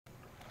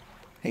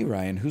Hey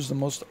Ryan, who's the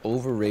most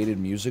overrated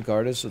music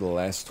artist of the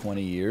last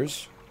 20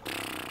 years?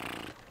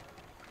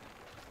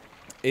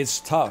 It's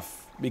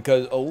tough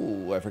because,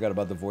 oh, I forgot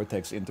about the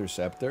Vortex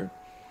Interceptor.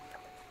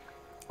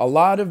 A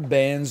lot of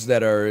bands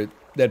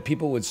that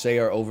people would say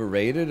are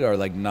overrated are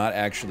like not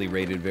actually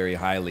rated very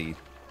highly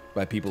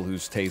by people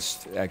whose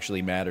tastes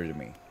actually matter to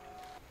me.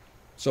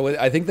 So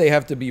I think they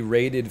have to be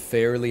rated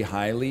fairly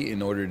highly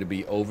in order to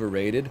be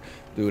overrated.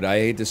 Dude, I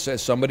hate to say,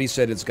 somebody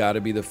said it's got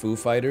to be the Foo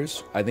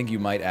Fighters. I think you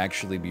might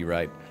actually be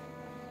right.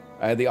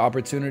 I had the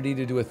opportunity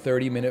to do a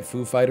 30-minute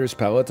Foo Fighters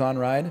Peloton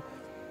ride,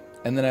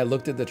 and then I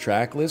looked at the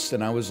track list,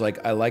 and I was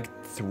like, I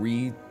like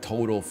 3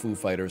 total Foo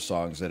Fighters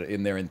songs that are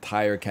in their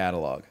entire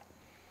catalog.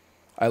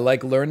 I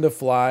like Learn to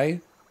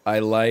Fly, I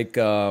like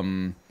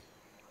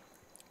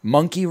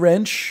Monkey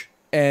Wrench,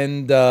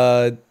 and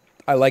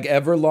I like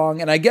Everlong,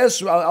 and I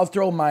guess I'll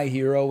throw My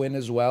Hero in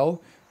as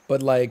well.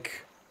 But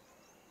like,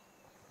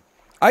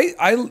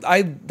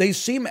 they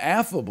seem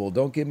affable.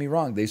 Don't get me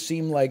wrong. They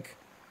seem like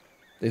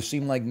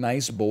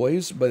nice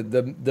boys. But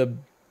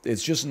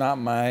it's just not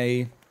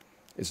my,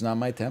 it's not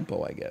my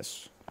tempo, I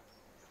guess.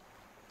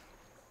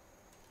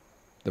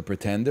 The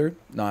Pretender?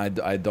 No, I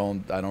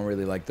don't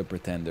really like The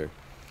Pretender.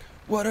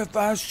 What if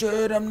I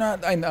should? I'm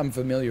not. I'm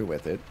familiar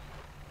with it.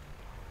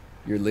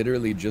 You're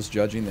literally just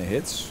judging the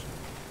hits.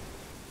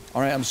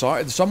 All right, I'm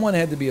sorry. Someone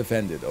had to be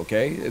offended,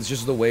 okay? It's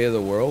just the way of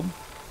the world.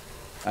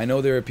 I know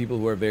there are people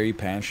who are very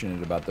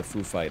passionate about the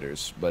Foo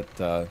Fighters,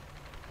 but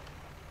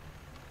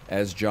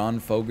as John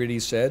Fogerty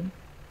said,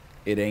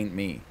 it ain't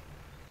me.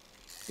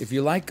 If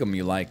you like them,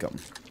 you like them.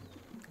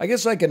 I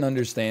guess I can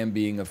understand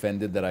being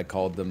offended that I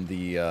called them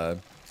the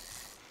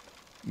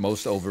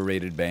most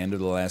overrated band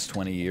of the last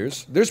 20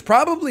 years. There's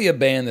probably a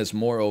band that's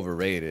more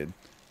overrated.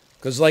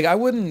 Because, like, I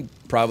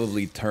wouldn't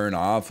probably turn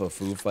off a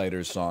Foo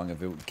Fighters song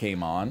if it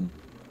came on.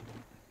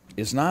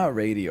 It's not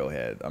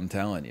Radiohead, I'm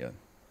telling you.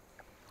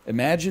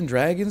 Imagine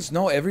Dragons?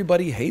 No,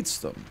 everybody hates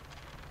them.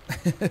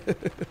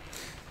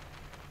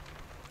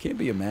 Can't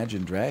be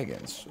Imagine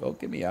Dragons. Oh,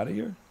 get me out of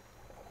here.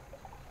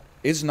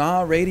 It's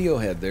not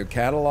Radiohead. Their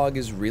catalog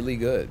is really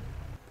good.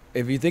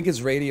 If you think it's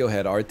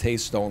Radiohead, our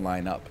tastes don't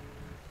line up.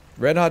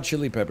 Red Hot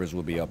Chili Peppers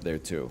will be up there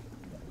too.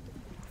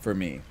 For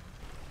me.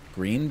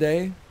 Green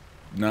Day?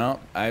 No.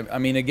 I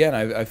mean, again,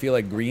 I feel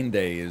like Green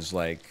Day is,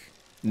 like,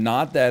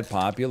 not that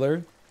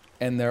popular.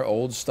 And their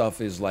old stuff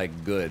is,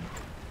 like, good.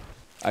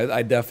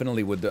 I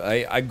definitely would.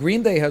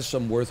 Green Day has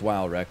some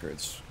worthwhile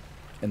records.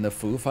 And the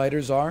Foo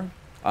Fighters are.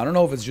 I don't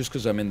know if it's just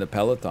because I'm in the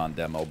Peloton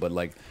demo, but,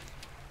 like,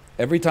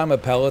 every time a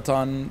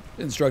Peloton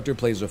instructor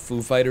plays a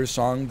Foo Fighters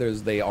song,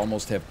 they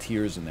almost have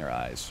tears in their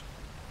eyes.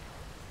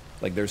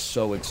 Like, they're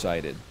so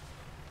excited.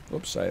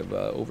 Whoops, I've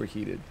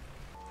overheated.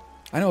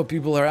 I know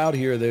people are out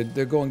here,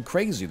 they're going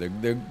crazy.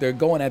 They're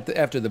going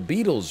after the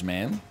Beatles,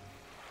 man.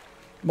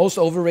 Most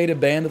overrated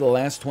band of the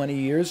last 20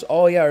 years?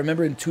 Oh yeah, I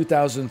remember in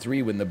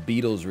 2003 when the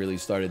Beatles really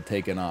started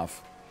taking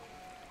off.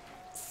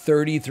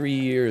 33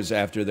 years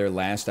after their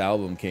last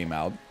album came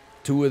out.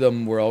 2 of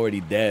them were already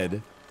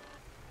dead.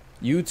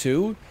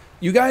 U2?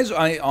 You guys,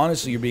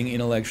 honestly, you're being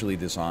intellectually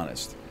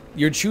dishonest.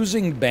 You're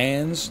choosing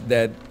bands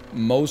that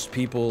most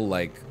people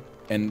like,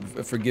 and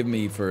forgive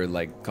me for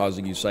like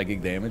causing you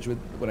psychic damage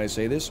when I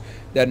say this,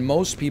 that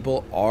most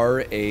people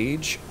our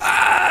age...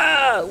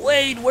 Ah!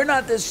 Wait, we're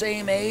not the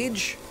same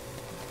age.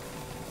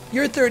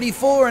 You're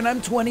 34 and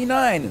I'm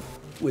 29.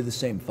 We're the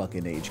same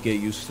fucking age.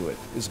 Get used to it.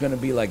 It's gonna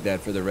be like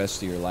that for the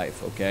rest of your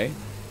life, okay?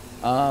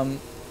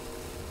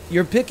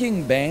 You're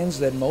picking bands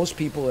that most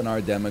people in our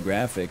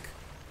demographic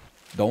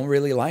don't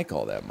really like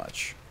all that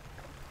much.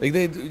 Like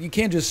you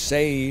can't just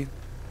say...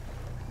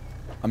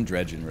 I'm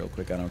dredging real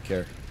quick, I don't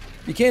care.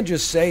 You can't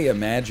just say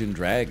Imagine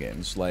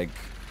Dragons. Like,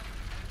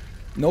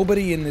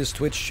 nobody in this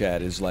Twitch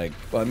chat is like...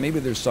 Well,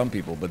 maybe there's some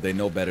people, but they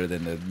know better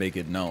than to make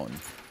it known.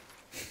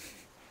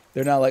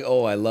 They're not like,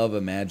 oh, I love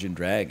Imagine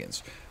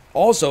Dragons.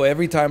 Also,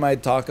 every time I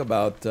talk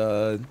about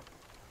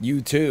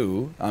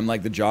U2, I'm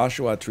like, the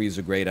Joshua Tree is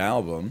a great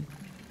album.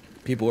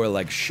 People are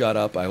like, shut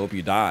up, I hope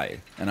you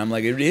die. And I'm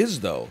like, it is,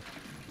 though.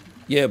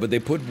 Yeah, but they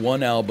put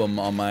one album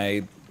on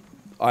my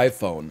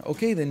iPhone.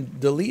 Okay, then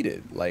delete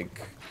it. Like,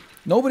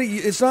 nobody,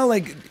 it's not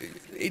like,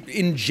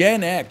 in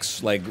Gen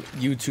X, like,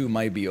 U2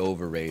 might be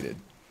overrated.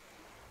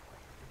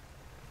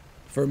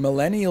 For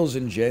millennials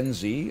and Gen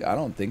Z, I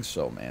don't think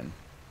so, man.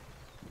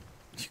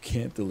 You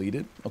can't delete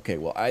it? Okay,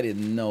 well, I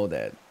didn't know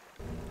that.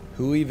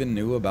 Who even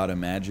knew about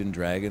Imagine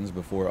Dragons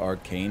before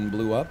Arcane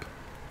blew up?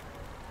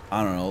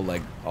 I don't know,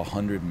 like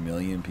 100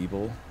 million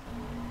people?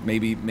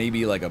 Maybe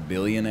like 1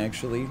 billion,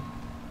 actually?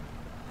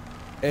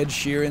 Ed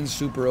Sheeran's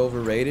super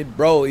overrated?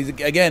 Bro, he's,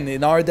 again,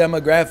 in our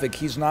demographic,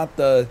 he's not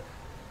the...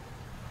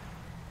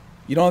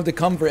 You don't have to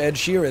come for Ed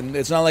Sheeran.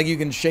 It's not like you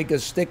can shake a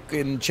stick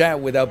in chat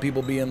without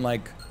people being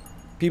like,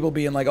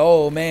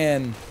 oh,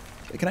 man...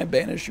 Can I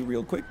banish you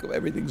real quick?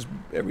 Everything's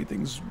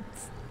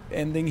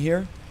ending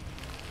here.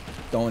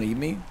 Don't eat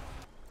me.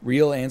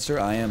 Real answer,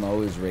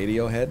 IMO is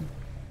Radiohead.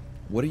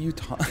 What are you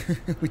talking?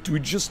 We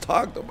just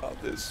talked about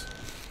this.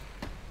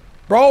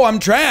 Bro, I'm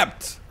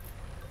trapped.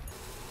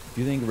 If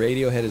you think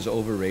Radiohead is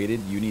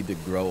overrated, you need to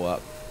grow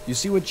up. You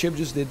see what Chib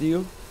just did to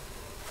you?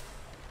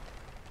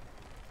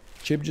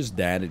 Chib just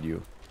dadded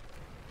you.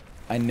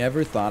 I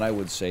never thought I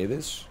would say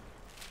this.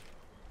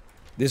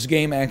 This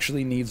game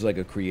actually needs like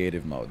a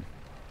creative mode.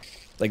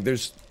 Like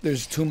there's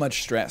too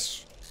much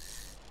stress.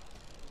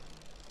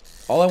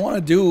 All I want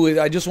to do is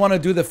I just want to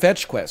do the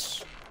fetch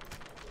quests.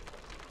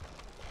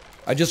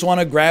 I just want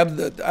to grab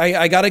the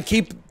I got to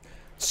keep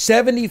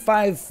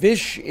 75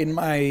 fish in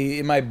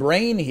my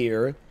brain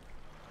here.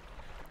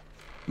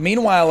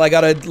 Meanwhile, I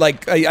got to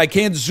like I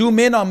can't zoom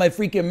in on my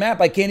freaking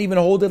map. I can't even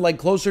hold it like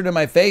closer to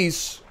my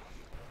face.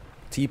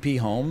 TP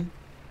home.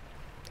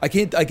 I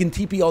can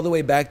TP all the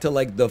way back to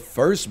like the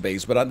first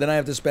base, but then I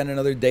have to spend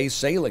another day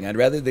sailing. I'd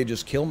rather they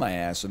just kill my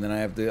ass and then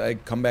I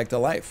come back to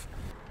life.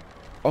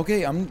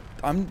 Okay, I'm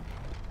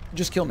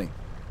just kill me.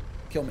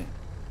 Kill me.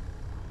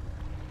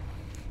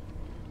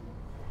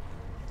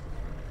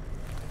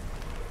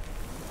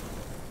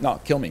 No,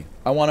 kill me.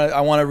 I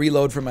want to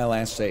reload from my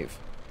last save.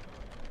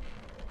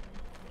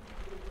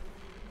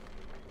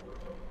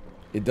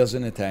 It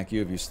doesn't attack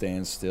you if you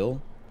stand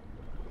still.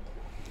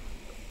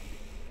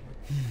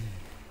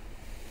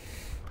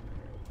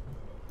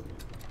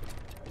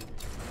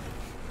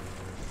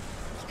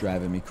 It's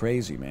driving me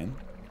crazy, man.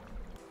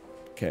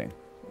 Okay.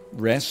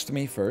 Rest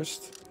me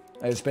first.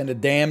 I spent a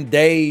damn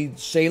day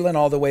sailing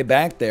all the way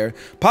back there.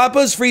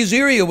 Papa's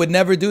Freezeria would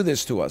never do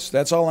this to us.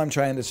 That's all I'm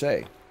trying to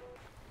say.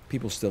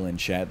 People still in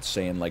chat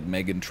saying like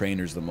Meghan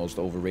Trainor's the most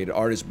overrated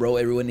artist. Bro,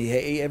 everyone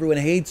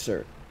hates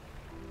her.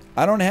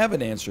 I don't have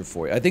an answer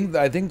for you. I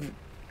think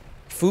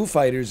Foo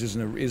Fighters is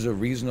a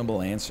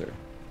reasonable answer.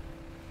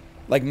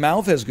 Like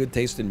Mouth has good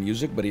taste in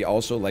music, but he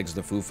also likes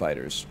the Foo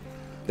Fighters.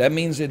 That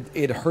means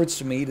it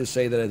hurts me to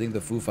say that I think the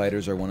Foo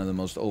Fighters are one of the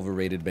most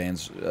overrated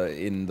bands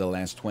in the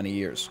last 20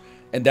 years.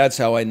 And that's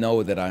how I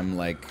know that I'm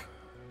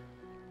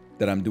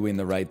doing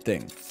the right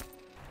thing.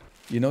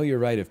 You know you're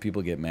right if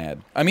people get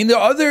mad. I mean, the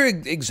other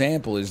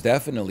example is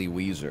definitely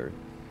Weezer.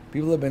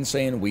 People have been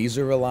saying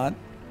Weezer a lot.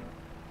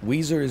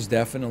 Weezer is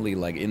definitely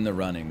like in the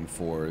running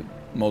for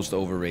most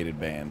overrated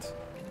band.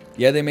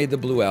 Yeah, they made the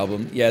Blue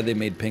Album. Yeah, they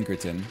made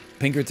Pinkerton.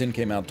 Pinkerton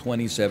came out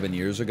 27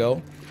 years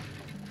ago.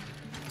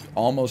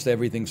 Almost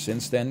everything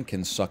since then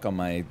can suck on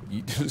my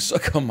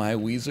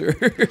Weezer.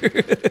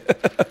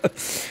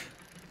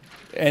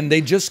 And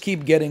they just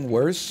keep getting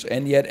worse,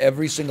 and yet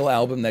every single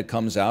album that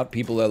comes out,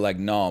 people are like,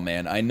 no,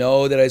 man, I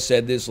know that I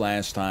said this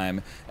last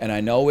time, and I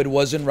know it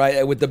wasn't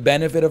right. With the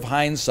benefit of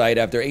hindsight,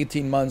 after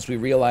 18 months, we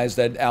realized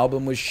that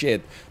album was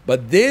shit.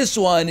 But this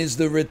one is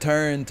the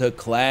return to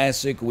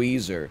classic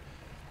Weezer.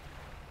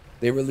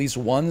 They released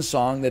one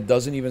song that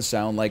doesn't even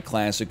sound like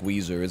classic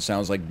Weezer. It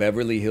sounds like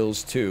Beverly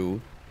Hills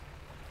 2.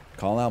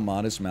 Call out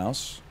Modest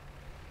Mouse.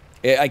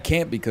 I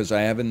can't because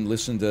I haven't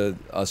listened to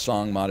a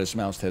song Modest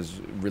Mouse has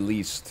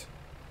released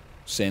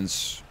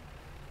since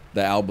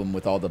the album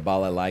with all the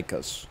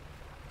balalaikas.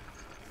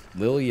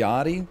 Lil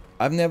Yachty?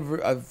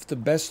 To the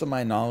best of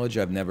my knowledge,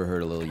 I've never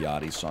heard a Lil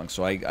Yachty song,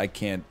 so I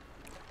can't.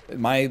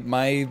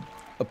 My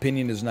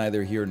opinion is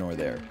neither here nor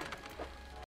there.